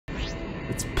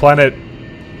It's planet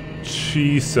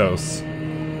Chisos.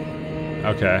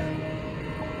 Okay.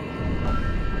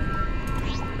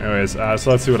 Anyways,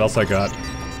 so let's see what else I got.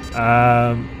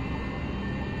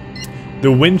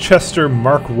 The Winchester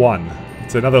Mark I.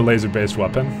 It's another laser-based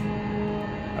weapon.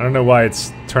 I don't know why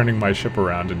it's turning my ship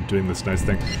around and doing this nice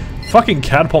thing. Fucking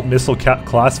catapult missile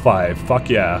class 5. Fuck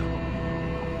yeah.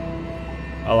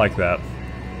 I like that.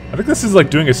 I think this is like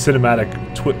doing a cinematic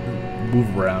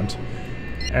move around.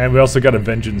 And we also got a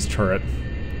Vengeance turret,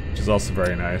 which is also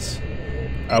very nice.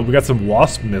 We got some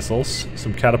Wasp missiles,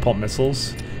 some catapult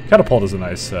missiles. Catapult is a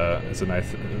nice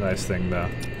thing though.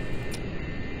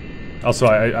 Also,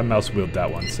 I mouse wheeled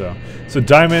that one. So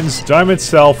diamonds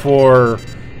sell for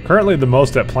currently the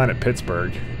most at Planet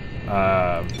Pittsburgh.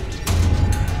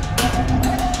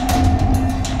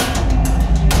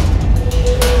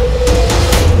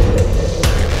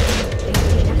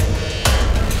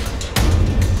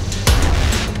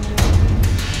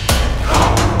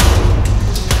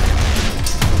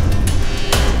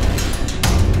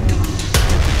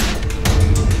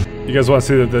 You guys want to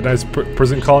see the nice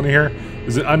prison colony here?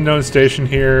 There's an unknown station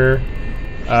here.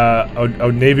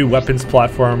 A Navy weapons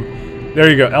platform. There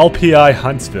you go, LPI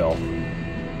Huntsville.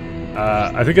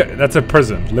 I think that's a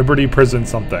prison. Liberty Prison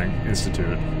something.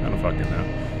 Institute. I don't fucking know.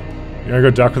 You wanna go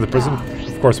dock with the prison?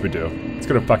 Of course we do. Let's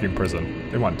go to fucking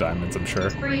prison. They want diamonds, I'm sure.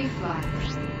 Free flight.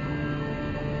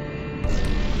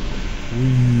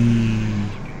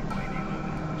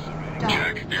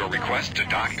 Check. Your request to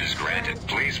dock is granted.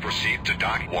 Please proceed to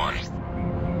dock 1.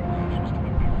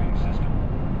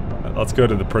 Let's go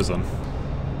to the prison.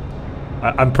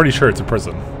 I'm pretty sure it's a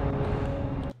prison.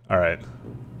 Alright.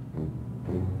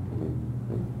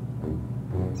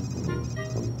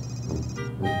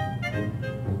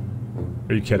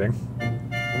 Are you kidding?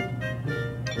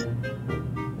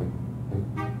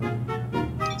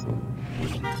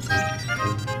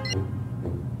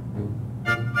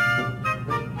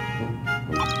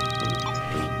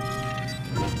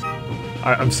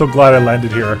 I'm so glad I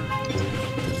landed here.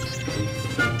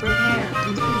 Repair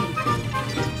complete.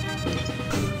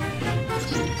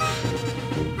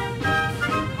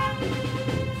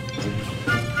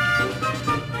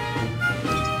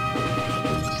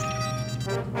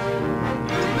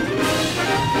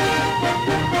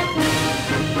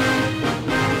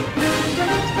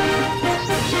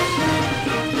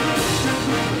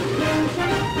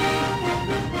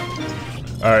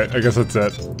 Alright, I guess that's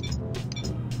it.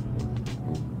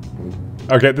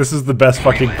 Okay, this is the best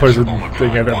fucking prison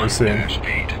thing I've ever seen.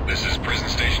 This is Prison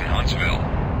Station Huntsville.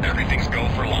 Everything's go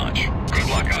for launch. Good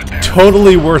luck out there.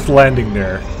 Totally worth landing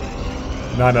there.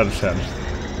 9 out of 10.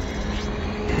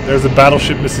 There's a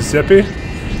battleship Mississippi.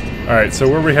 Alright, so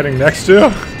where are we heading next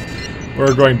to?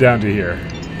 We're going down to here.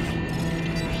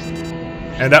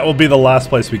 And that will be the last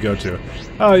place we go to.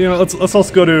 Oh, you know, let's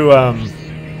also go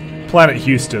to Planet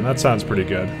Houston. That sounds pretty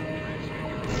good.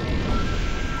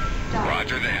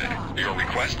 Roger that. Your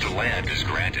request to land is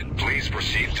granted. Please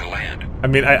proceed to land. I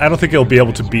mean, I don't think it'll be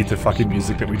able to beat the fucking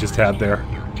music that we just had there.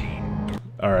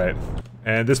 Alright.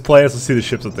 And this place, let's see the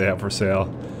ships that they have for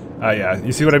sale. Yeah,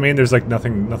 you see what I mean? There's like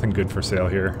nothing good for sale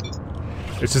here.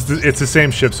 It's just it's the same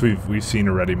ships we've seen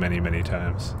already many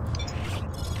times.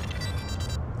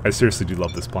 I seriously do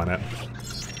love this planet.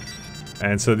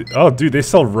 And so, oh dude, they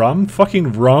sell rum?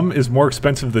 Fucking rum is more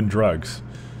expensive than drugs.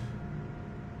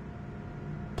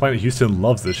 Planet Houston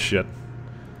loves this shit.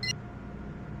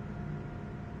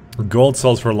 Gold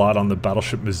sells for a lot on the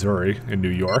battleship Missouri in New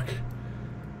York.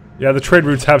 Yeah, the trade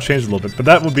routes have changed a little bit, but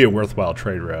that would be a worthwhile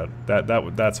trade route.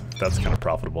 That's kind of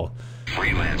profitable.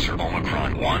 Freelancer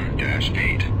Omicron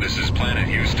 1-8. This is Planet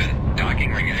Houston.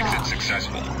 Docking ring exit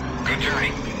successful. Good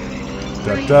journey.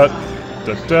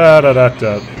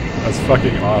 That's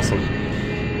fucking awesome.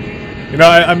 You know,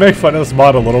 I make fun of this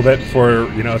mod a little bit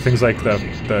for, you know, things like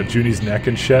the Junie's neck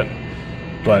and shit,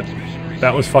 but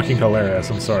that was fucking hilarious.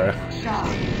 I'm sorry.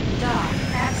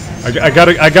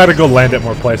 I gotta go land at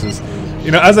more places.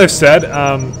 You know, as I've said,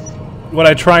 what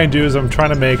I try and do is I'm trying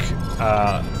to make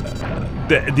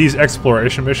these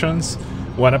exploration missions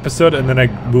one episode, and then I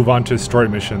move on to a story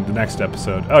mission the next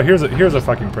episode. Oh, here's a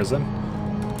fucking prison.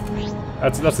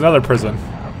 That's another prison.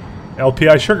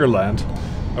 LPI Sugarland.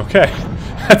 Okay,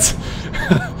 that's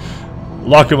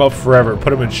lock him up forever.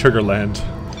 Put him in Sugarland.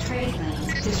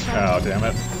 Oh damn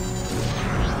it!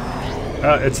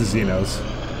 It's a Xenos.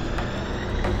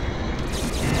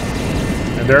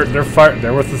 And they're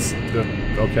with us.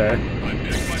 Okay.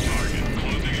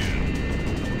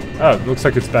 Oh, it looks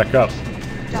like it's back up.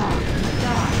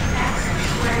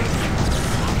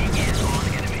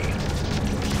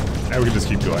 And we can just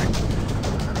keep going.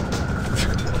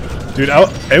 Dude,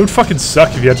 it would fucking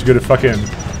suck if you had to go to fucking,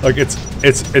 like,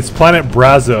 it's Planet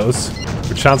Brazos,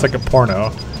 which sounds like a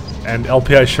porno, and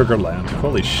LPI Sugarland.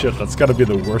 Holy shit, that's gotta be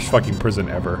the worst fucking prison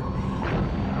ever.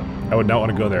 I would not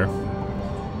want to go there.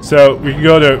 So, we can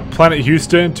go to Planet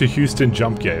Houston to Houston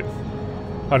Jumpgate.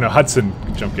 Oh no, Hudson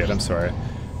Jumpgate, I'm sorry.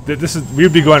 We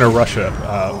would be going to Russia,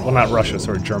 well not Russia,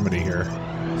 sorry, Germany here.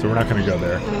 So we're not gonna go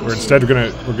there. Instead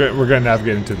we're gonna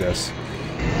navigate into this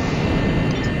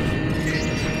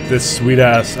sweet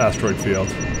ass asteroid field.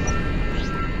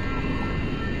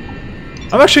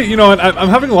 I'm actually, you know what, I'm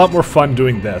having a lot more fun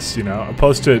doing this, you know,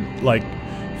 opposed to like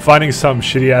finding some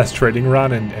shitty ass trading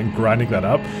run and grinding that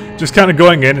up. Just kind of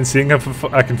going in and seeing if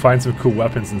I can find some cool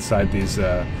weapons inside these,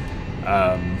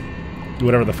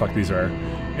 whatever the fuck these are.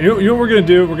 And you know what we're gonna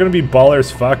do? We're gonna be baller as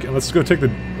fuck, and let's go take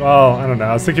the, well, I don't know,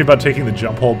 I was thinking about taking the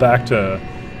jump hole back to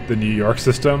the New York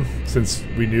system, since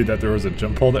we knew that there was a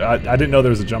jump hole there. I didn't know there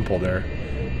was a jump hole there.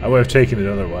 I would have taken it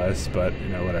otherwise, but, you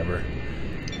know, whatever.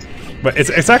 But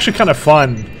it's actually kind of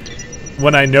fun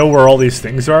when I know where all these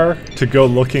things are, to go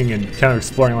looking and kind of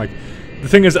exploring. Like, the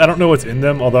thing is, I don't know what's in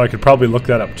them, although I could probably look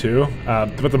that up too.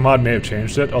 But the mod may have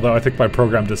changed it, although I think my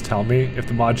program does tell me if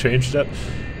the mod changed it.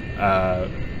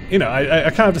 You know, I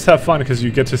kind of just have fun because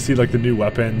you get to see like the new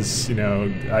weapons. You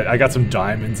know, I got some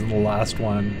diamonds in the last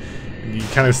one, and you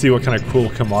kind of see what kind of cool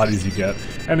commodities you get.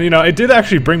 And you know, it did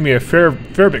actually bring me a fair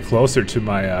bit closer to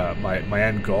my my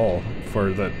end goal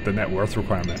for the net worth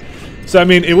requirement. So I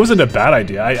mean, it wasn't a bad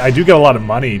idea. I do get a lot of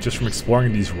money just from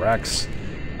exploring these wrecks.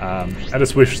 I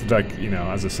just wish, like, you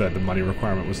know, as I said, the money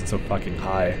requirement wasn't so fucking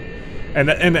high.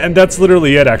 And that's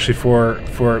literally it, actually, for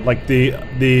like the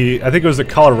I think it was the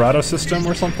Colorado system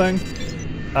or something.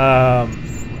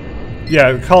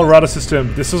 Yeah, the Colorado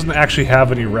system. This doesn't actually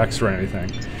have any wrecks or anything.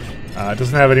 It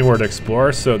doesn't have anywhere to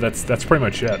explore, so that's pretty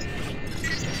much it.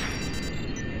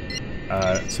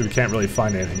 So we can't really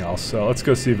find anything else. So let's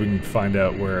go see if we can find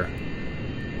out where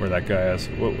that guy is.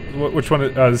 Which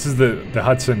one? This is the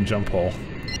Hudson jump hole.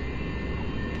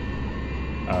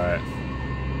 All right.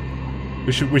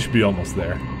 We should be almost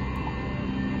there.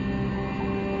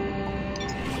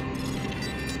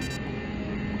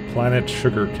 Planet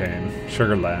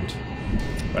Sugarland,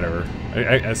 whatever.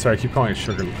 Sorry, I keep calling it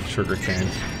sugarcane.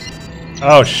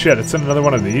 Oh shit! It's in another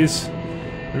one of these.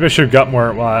 Maybe I should have got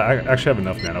more. Well, I actually have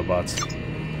enough nanobots.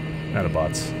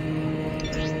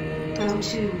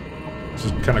 Let's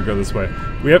just kind of go this way.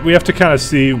 We have to kind of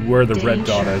see where the red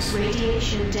dot is.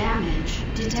 Radiation damage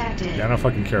detected. Yeah, I don't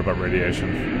fucking care about radiation.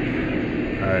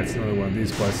 Alright, it's another one of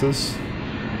these places.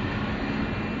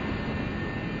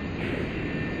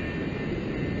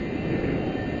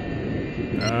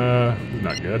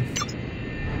 Not good.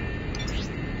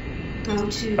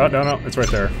 Oh, no, it's right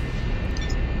there.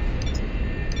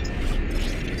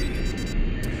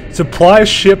 Supply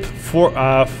ship for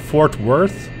Fort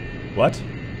Worth? What?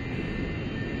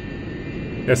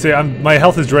 Yeah, see, my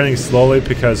health is draining slowly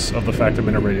because of the fact I'm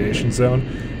in a radiation zone.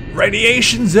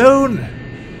 Radiation zone!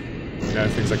 Yeah,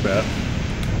 things like that.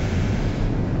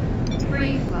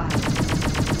 Free fly.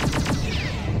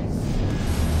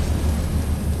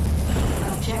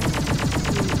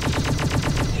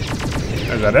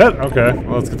 Is that it? Okay,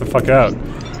 well, let's get the fuck out.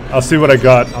 I'll see what I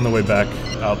got on the way back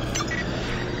up.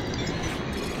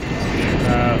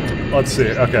 Let's see.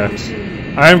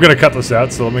 Okay. I am going to cut this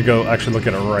out, so let me go actually look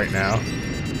at it right now.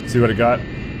 See what I got.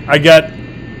 I got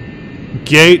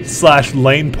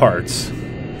gate/lane parts,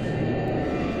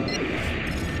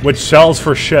 which sells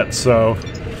for shit, so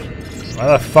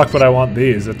why the fuck would I want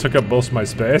these? It took up most of my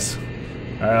space.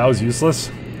 That was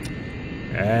useless.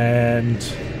 And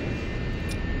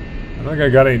I don't think I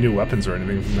got any new weapons or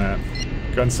anything from that.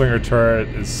 Gunslinger turret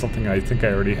is something I think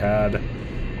I already had.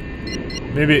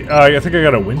 Maybe, I think I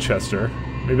got a Winchester.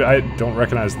 Maybe I don't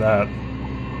recognize that.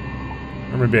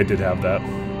 Or maybe I did have that.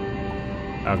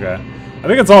 Okay. I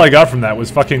think that's all I got from that was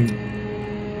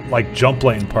fucking, like, jump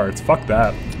lane parts. Fuck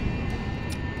that.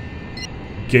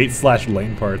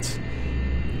 Gate/lane parts.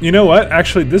 You know what?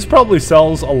 Actually, this probably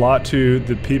sells a lot to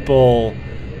the people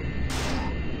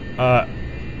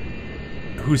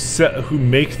who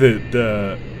make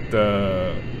the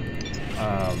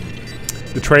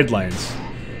trade lanes.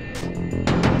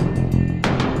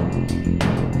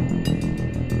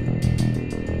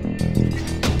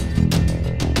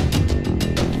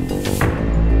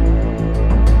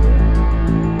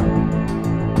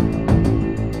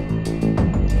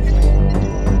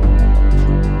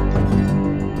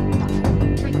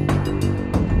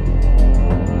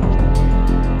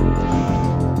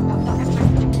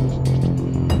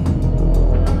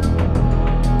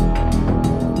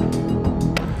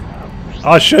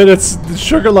 Oh shit, it's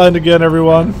Sugarland again,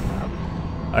 everyone.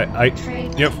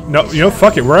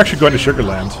 Fuck it. We're actually going to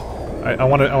Sugarland. I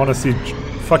want to see.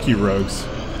 Fuck you, rogues.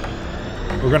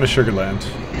 We're going to Sugarland.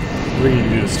 What do you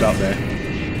do to stop me?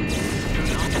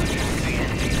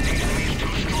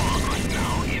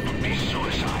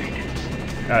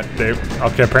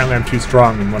 Okay, apparently I'm too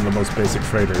strong in one of the most basic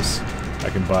freighters I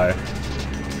can buy.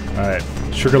 Alright,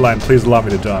 Sugarland, please allow me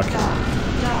to dock.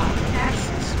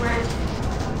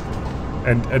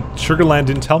 And Sugarland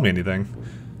didn't tell me anything.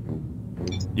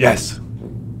 Yes!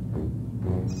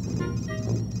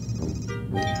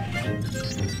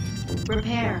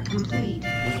 Repair complete.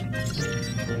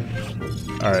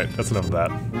 Alright, that's enough of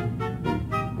that.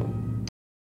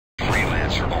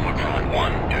 Freelancer Omicron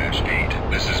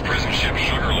 1-8. This is prison ship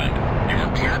Sugarland. You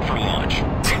are cleared for launch.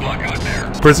 Good luck out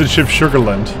there. Prison ship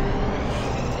Sugarland.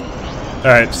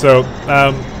 Alright, so,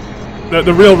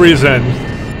 the real reason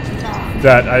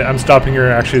that I'm stopping here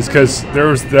actually is because there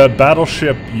was the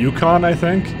battleship Yukon, I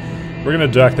think. We're gonna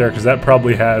dock there because that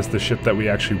probably has the ship that we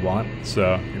actually want,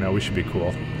 so, you know, we should be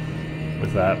cool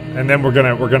with that. And then we're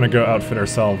gonna go outfit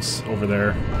ourselves over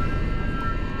there.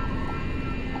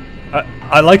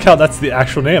 I like how that's the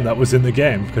actual name that was in the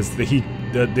game, because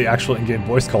the actual in-game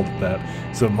voice called it that.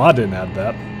 So mod didn't add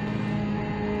that.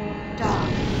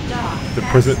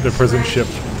 The prison ship,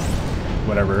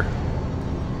 whatever.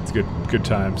 It's good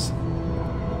times.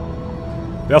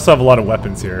 They also have a lot of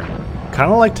weapons here, kind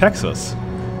of like Texas.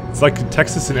 It's like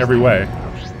Texas in every way.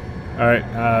 All right,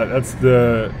 that's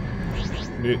the.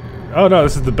 Oh no,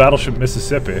 this is the battleship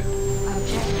Mississippi.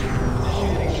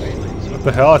 What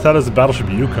the hell? I thought it was the battleship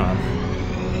Yukon.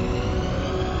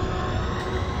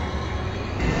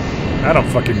 I don't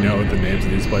fucking know the names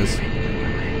of these places.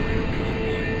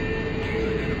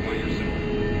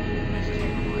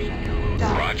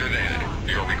 Roger that.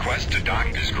 Your request to dock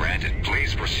is granted.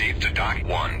 Please proceed to dock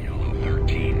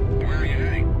 113. Where are you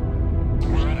heading?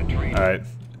 We're on a train. Alright,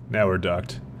 now we're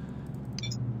docked.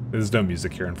 There's no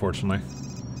music here, unfortunately.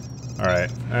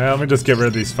 Alright, let me just get rid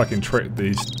of these fucking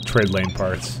trade lane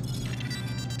parts.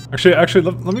 Actually,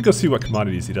 let me go see what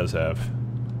commodities he does have.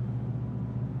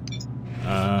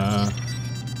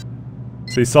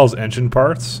 So he sells engine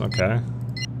parts, okay.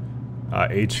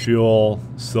 H-fuel,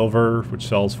 silver, which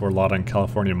sells for a lot on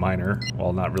California Miner.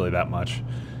 Well, not really that much.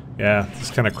 Yeah,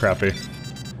 it's kind of crappy.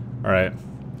 Alright.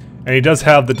 And he does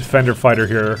have the Defender fighter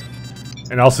here.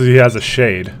 And also he has a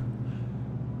Shade.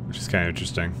 Which is kind of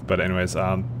interesting. But anyways,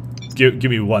 give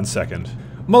me 1 second.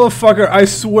 Motherfucker, I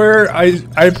swear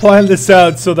I planned this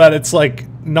out so that it's like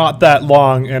not that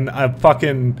long, and I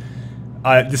fucking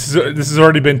this has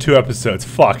already been 2 episodes.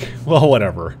 Fuck. Well,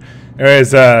 whatever.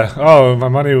 Anyways, oh, my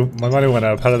money went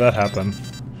up. How did that happen?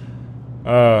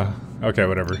 Okay,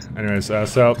 whatever. Anyways,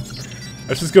 so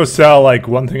let's just go sell like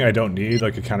one thing I don't need,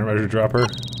 like a countermeasure dropper,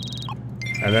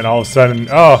 and then all of a sudden,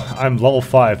 oh, I'm level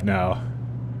 5 now.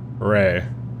 Hooray!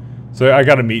 So I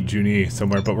gotta meet Junie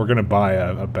somewhere, but we're gonna buy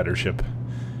a better ship.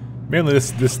 Mainly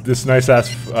this nice ass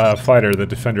fighter, the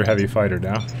Defender Heavy fighter.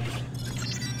 Now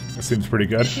that seems pretty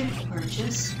good. Ship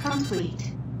purchase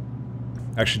complete.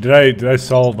 Actually, did I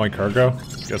solve my cargo?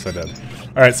 Yes, I did.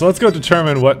 All right, so let's go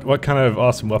determine what kind of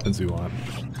awesome weapons we want.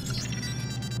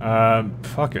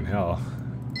 Fucking hell.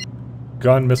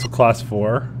 Gun, missile class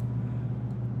 4.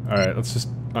 All right, let's just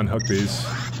unhook these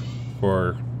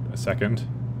for a second.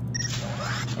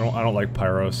 I don't like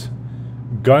pyros.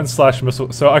 Gun slash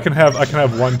missile. So I can have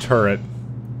 1 turret.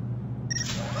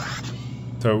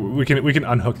 So we can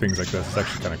unhook things like this. It's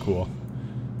actually kind of cool.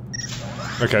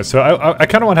 Okay, so I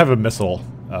kind of want to have a missile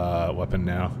weapon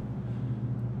now.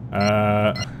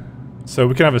 So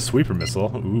we can have a sweeper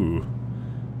missile. Ooh,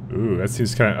 that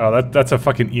seems kind of. Oh, that's a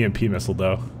fucking EMP missile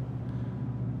though.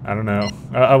 I don't know.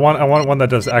 I want one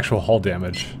that does actual hull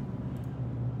damage.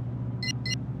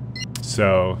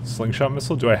 So slingshot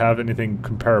missile. Do I have anything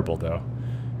comparable though?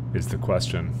 Is the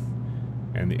question,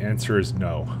 and the answer is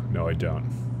no. No, I don't.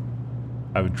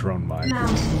 I have a drone mine.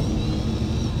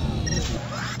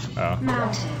 Oh.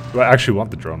 Do I actually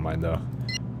want the drone mine though?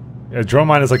 Yeah, drone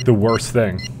mine is like the worst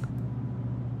thing.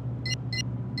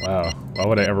 Wow, why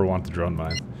would I ever want the drone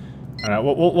mine? Alright,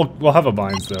 we'll have a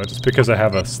mines though, just because I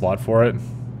have a slot for it.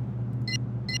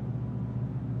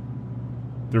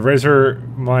 The Razor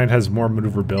mine has more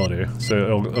maneuverability, so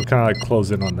it'll kind of like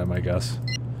close in on them, I guess.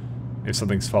 If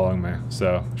something's following me,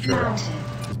 so sure.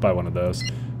 Let's buy one of those.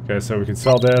 Okay, so we can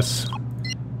sell this.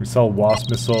 We sell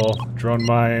Wasp missile, drone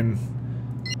mine.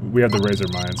 We have the Razor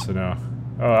mine, so no.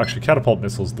 Oh, actually, catapult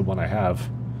missile is the one I have.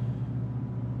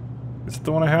 Is it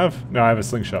the one I have? No, I have a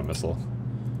slingshot missile.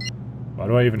 Why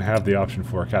do I even have the option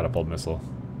for a catapult missile?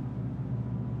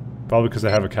 Probably because I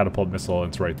have a catapult missile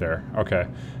and it's right there. Okay.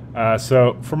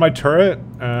 So for my turret,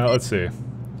 let's see.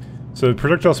 So the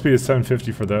projectile speed is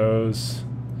 750 for those.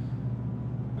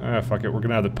 Fuck it, we're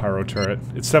gonna have the pyro turret.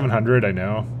 It's 700, I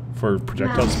know, for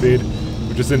projectile speed,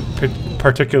 which isn't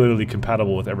particularly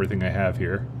compatible with everything I have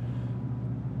here.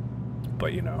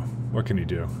 But you know, what can you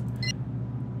do?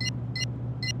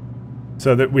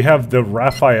 So that we have the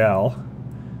Raphael,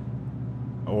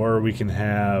 or we can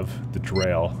have the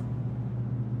Drail.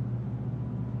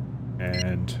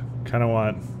 And kind of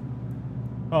want...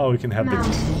 Oh, we can have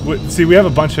the... See, we have a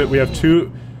bunch of... We have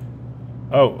two...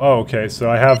 Oh, okay. So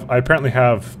I apparently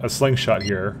have a slingshot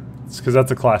here. It's because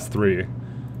that's a class 3.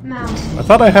 I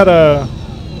thought I had a...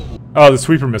 Oh, the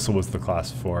sweeper missile was the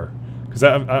class 4. Because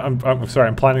I'm sorry,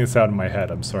 I'm planning this out in my head.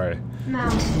 I'm sorry.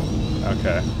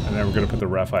 Okay, and then we're gonna put the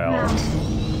Raphael on.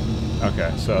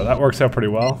 Okay, so that works out pretty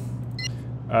well.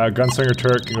 Gunslinger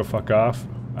turret can go fuck off.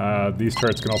 These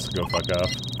turrets can also go fuck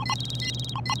off.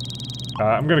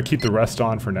 I'm gonna keep the rest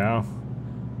on for now.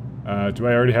 Do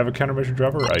I already have a countermeasure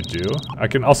dropper? I do. I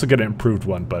can also get an improved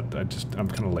one, but I'm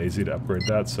kind of lazy to upgrade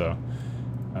that, so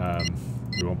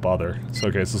we won't bother. So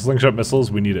okay, so slingshot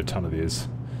missiles, we need a ton of these.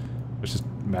 Let's just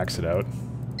max it out.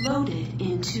 Loaded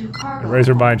into cargo. And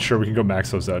Razor Mine, sure, we can go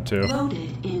max those out too.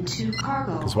 Loaded into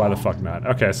cargo. Because why the fuck not?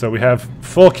 Okay, so we have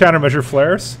full countermeasure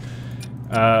flares.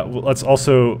 Let's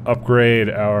also upgrade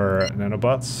our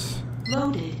nanobots.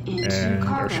 Loaded into and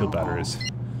cargo. our shield batteries.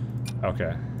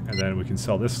 Okay, and then we can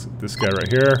sell this guy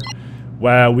right here.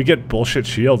 Wow, we get bullshit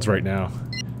shields right now.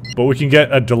 But we can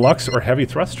get a deluxe or heavy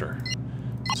thruster.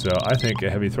 So I think a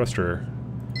heavy thruster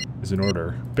is in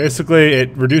order. Basically,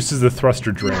 it reduces the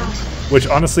thruster drain, which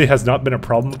honestly has not been a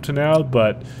problem up to now,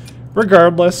 but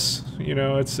regardless, you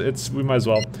know, we might as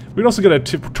well. We can also get a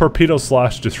torpedo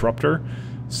 / disruptor,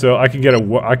 so I can get a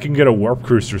warp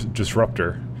cruise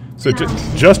disruptor. So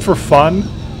just for fun,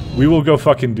 we will go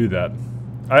fucking do that.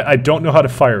 I don't know how to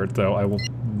fire it though. I will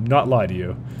not lie to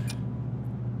you.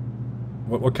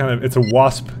 What kind of? It's a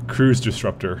Wasp cruise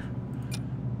disruptor.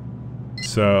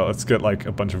 So let's get like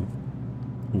a bunch of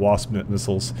Wasp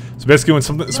missiles. So basically when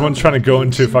someone's trying to go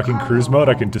into fucking cruise mode,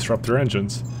 I can disrupt their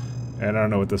engines. And I don't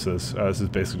know what this is. This is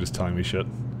basically just telling me shit.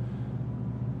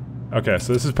 Okay,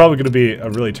 so this is probably going to be a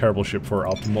really terrible ship for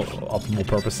optimal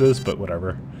purposes, but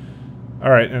whatever.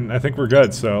 Alright, and I think we're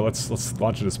good, so let's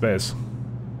launch into space.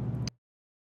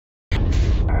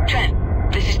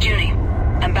 Trent, this is Junie.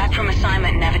 I'm back from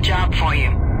assignment and have a job for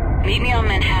you. Meet me on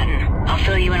Manhattan. I'll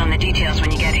fill you in on the details when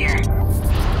you get here.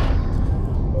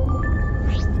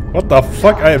 What the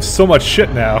fuck? I have so much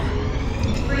shit now.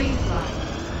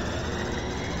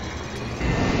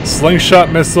 Slingshot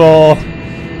missile,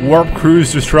 warp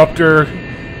cruise disruptor,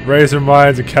 razor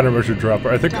mines, and countermeasure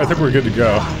dropper. I think we're good to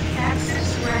go.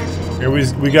 Yeah,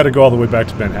 we got to go all the way back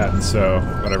to Manhattan, so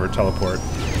whatever. Teleport.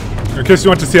 In case you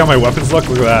want to see how my weapons look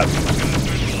at that.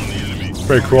 It's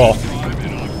pretty cool.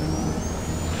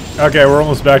 Okay, we're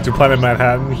almost back to planet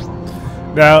Manhattan.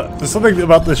 Now, there's something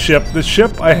about this ship. The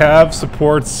ship I have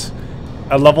supports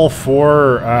a level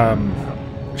 4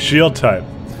 shield type.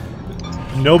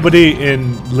 Nobody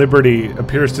in Liberty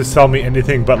appears to sell me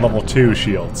anything but level 2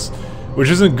 shields, which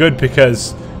isn't good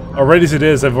because already as it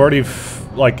is, I've already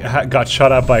got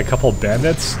shot at by a couple of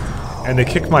bandits, and they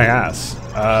kick my ass.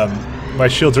 My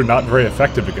shields are not very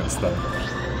effective against them.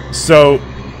 So,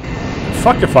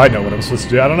 fuck if I know what I'm supposed to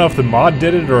do. I don't know if the mod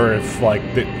did it or if I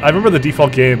remember the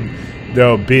default game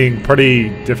though being pretty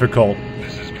difficult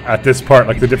at this part.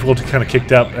 Like the difficulty kind of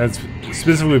kicked up, and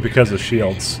specifically because of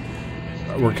shields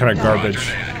were kind of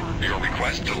garbage. Your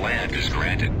request to land is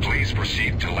granted. Please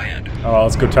proceed to land. Oh,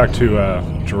 let's go talk to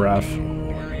Giraffe.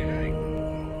 Where are you heading?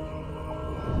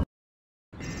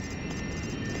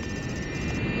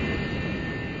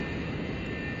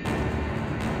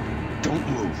 Don't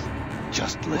move.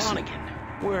 Just listen.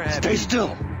 Where have Stay you...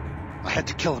 still. I had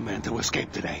to kill a man to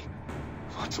escape today.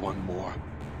 What's one more?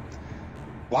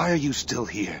 Why are you still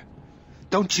here?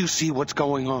 Don't you see what's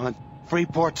going on?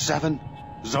 Freeport 7?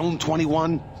 Zone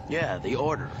 21? Yeah, the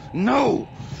Order. No!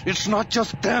 It's not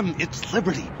just them. It's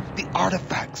Liberty. The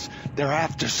artifacts. They're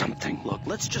after something. Look,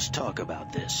 let's just talk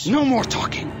about this. No more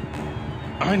talking.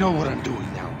 I know what I'm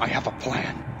doing now. I have a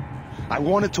plan. I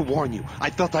wanted to warn you.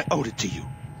 I felt I owed it to you.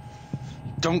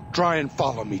 Don't try and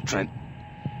follow me, Trent.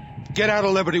 Get out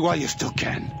of Liberty while you still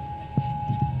can.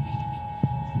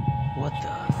 What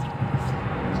the...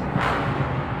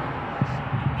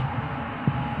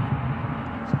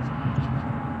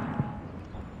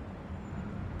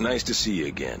 Nice to see you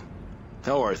again.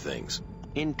 How are things?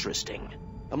 Interesting.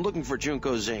 I'm looking for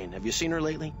Junko Zane. Have you seen her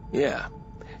lately? Yeah.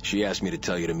 She asked me to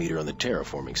tell you to meet her on the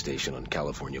terraforming station on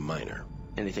California Minor.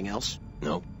 Anything else?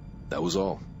 Nope. That was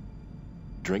all.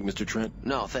 Drink, Mr. Trent?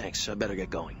 No, thanks. I better get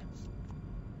going.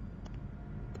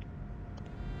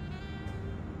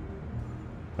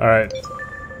 Alright.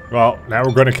 Well, now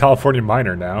we're going to California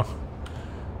Miner now.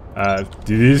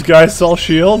 Do these guys sell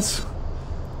shields?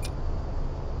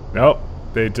 Nope.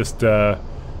 They just,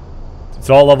 it's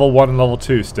all level 1 and level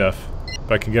 2 stuff.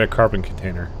 But I can get a carbon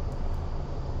container.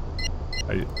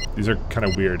 These are kind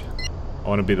of weird. I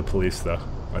want to be the police, though.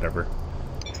 Whatever.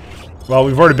 Well,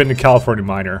 we've already been to California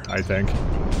Miner, I think.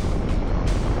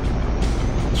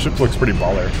 The ship looks pretty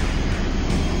baller.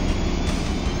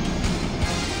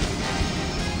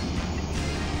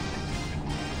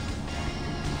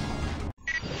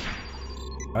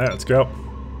 Alright, let's go.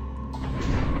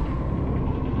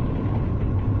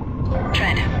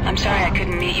 Trent, I'm sorry I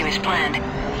couldn't meet you as planned.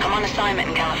 I'm on assignment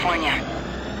in California.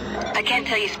 I can't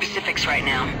tell you specifics right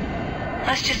now.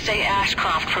 Let's just say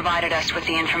Ashcroft provided us with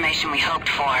the information we hoped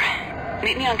for.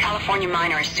 Meet me on California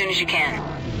Miner as soon as you can.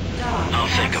 I'll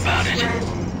think about it.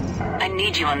 I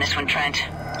need you on this one, Trent.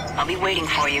 I'll be waiting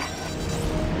for you.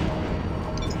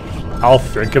 I'll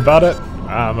think about it?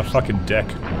 I'm a fucking dick.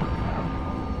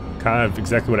 Kind of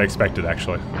exactly what I expected,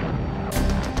 actually.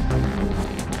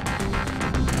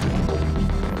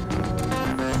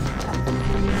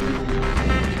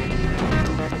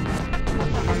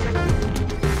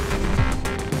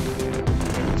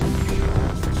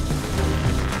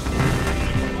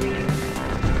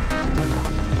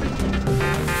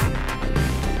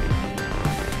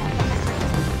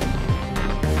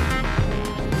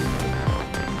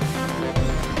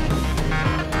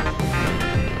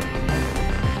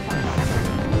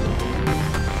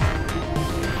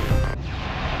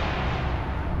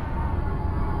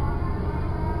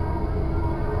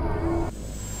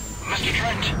 Mr.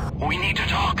 Trent, we need to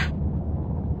talk.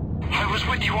 I was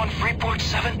with you on Freeport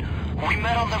 7. We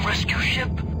met on the rescue ship.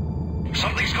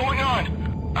 Something's going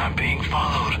on. I'm being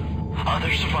followed.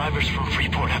 Other survivors from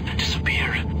Freeport have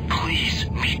disappeared. Please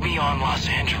meet me on Los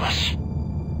Angeles.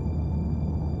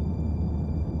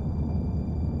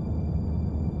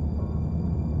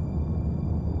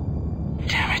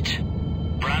 Damn it.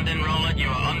 Brandon Rowlett, you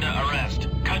are under arrest.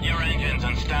 Cut your engines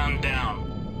and stand down.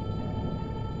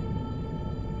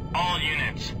 All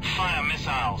units, fire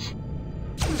missiles.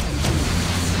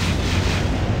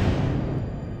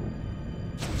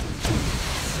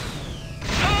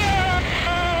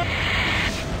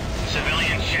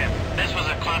 Civilian ship, this was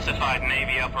a classified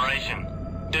Navy operation.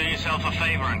 Do yourself a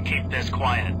favor and keep this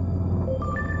quiet.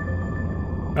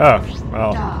 Oh,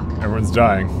 well, everyone's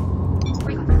dying.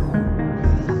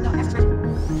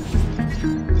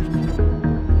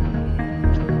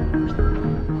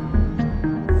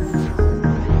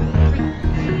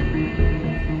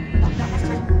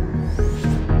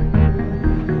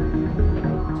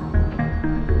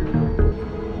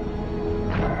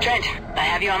 Trent, I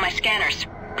have you on my scanners.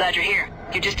 Glad you're here.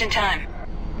 You're just in time.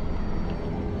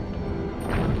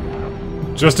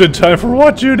 Just in time for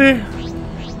what, Judy?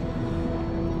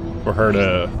 For her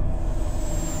to...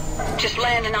 Just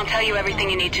land and I'll tell you everything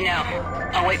you need to know.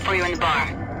 I'll wait for you in the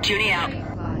bar. Junie out.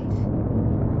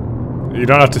 You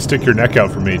don't have to stick your neck out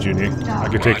for me, Junie. I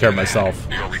can take care of myself.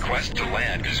 Your request to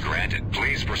land is granted.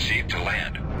 Please proceed to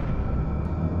land.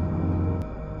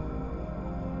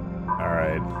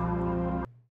 Alright.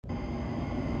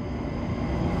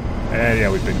 And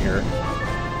yeah, we've been here.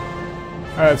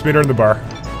 Alright, let's meet her in the bar.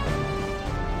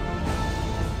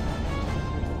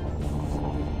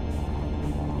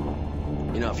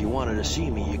 You know, if you wanted to see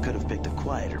me, you could have picked a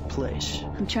quieter place.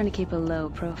 I'm trying to keep a low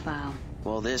profile.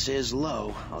 Well, this is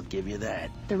low, I'll give you that.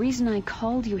 The reason I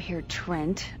called you here,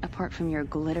 Trent, apart from your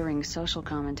glittering social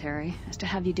commentary, is to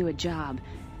have you do a job.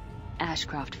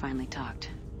 Ashcroft finally talked.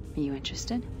 Are you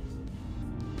interested?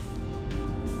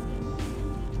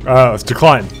 Let's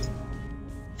decline.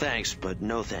 Thanks, but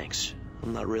no thanks.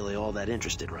 I'm not really all that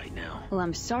interested right now. Well,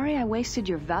 I'm sorry I wasted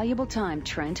your valuable time,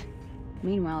 Trent.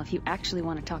 Meanwhile, if you actually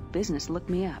want to talk business, look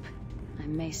me up. I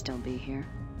may still be here.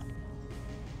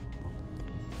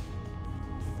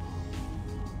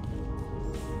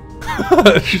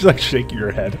 She's like shaking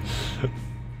her head.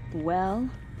 Well?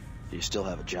 Do you still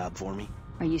have a job for me?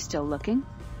 Are you still looking?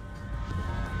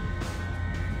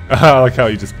 I like how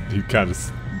you kind of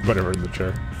just put her in the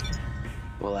chair.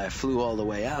 Well, I flew all the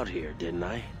way out here, didn't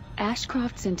I?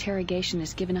 Ashcroft's interrogation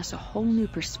has given us a whole new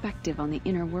perspective on the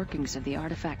inner workings of the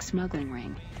artifact smuggling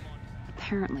ring.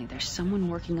 Apparently, there's someone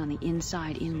working on the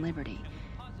inside in Liberty.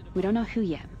 We don't know who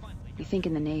yet. We think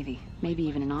in the Navy, maybe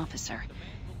even an officer.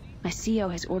 My CO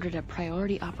has ordered a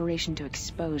priority operation to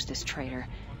expose this traitor.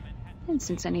 And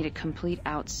since I need a complete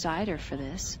outsider for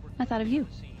this, I thought of you.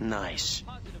 Nice.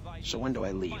 So when do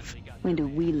I leave? When do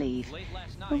we leave?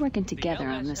 We're working together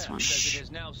on this one. Says it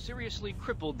has now seriously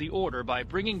crippled the Order by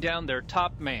bringing down their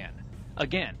top man.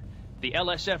 Again, the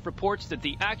LSF reports that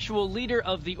the actual leader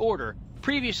of the Order,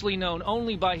 previously known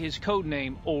only by his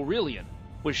codename Aurelian,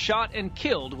 was shot and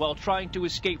killed while trying to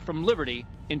escape from Liberty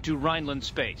into Rhineland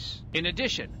space. In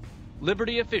addition,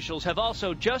 Liberty officials have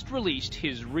also just released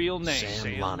his real name,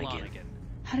 Sam Lonigan.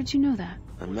 How did you know that?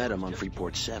 I met him on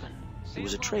Freeport 7. He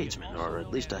was a tradesman, or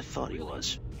at least I thought he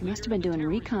was. He must have been doing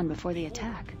recon before the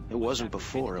attack. It wasn't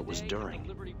before, it was during.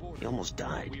 He almost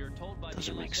died.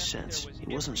 Doesn't make sense.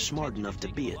 He wasn't smart enough to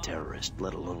be a terrorist,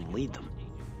 let alone lead them.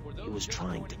 He was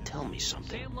trying to tell me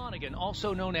something. Sam Lonigan,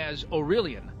 also known as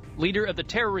Aurelian, leader of the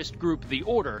terrorist group The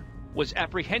Order, was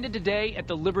apprehended today at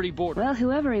the Liberty border. Well,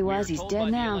 whoever he was, We are he's told dead by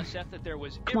the now. LSF that there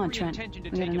was Come on, every Trent. intention to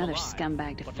We got take him another alive,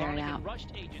 scumbag to but ferret Lonigan out.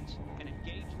 rushed agents and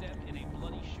engaged them in a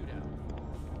bloody shootout.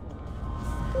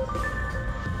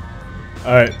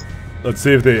 Alright, let's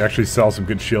see if they actually sell some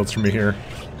good shields for me here.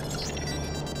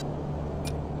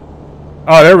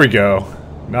 Oh, there we go.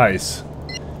 Nice.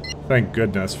 Thank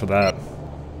goodness for that.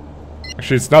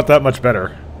 Actually, it's not that much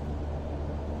better.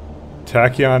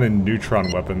 Tachyon and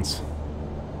neutron weapons.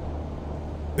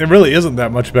 It really isn't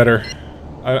that much better.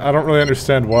 I don't really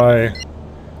understand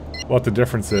what the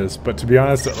difference is, but to be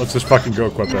honest, let's just fucking go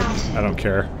equip it. I don't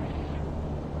care.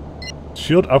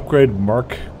 Shield upgrade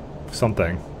Mark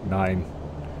something. 9.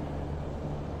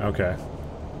 Okay.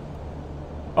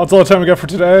 That's all the time we got for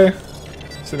today.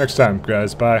 See you next time,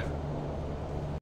 guys. Bye.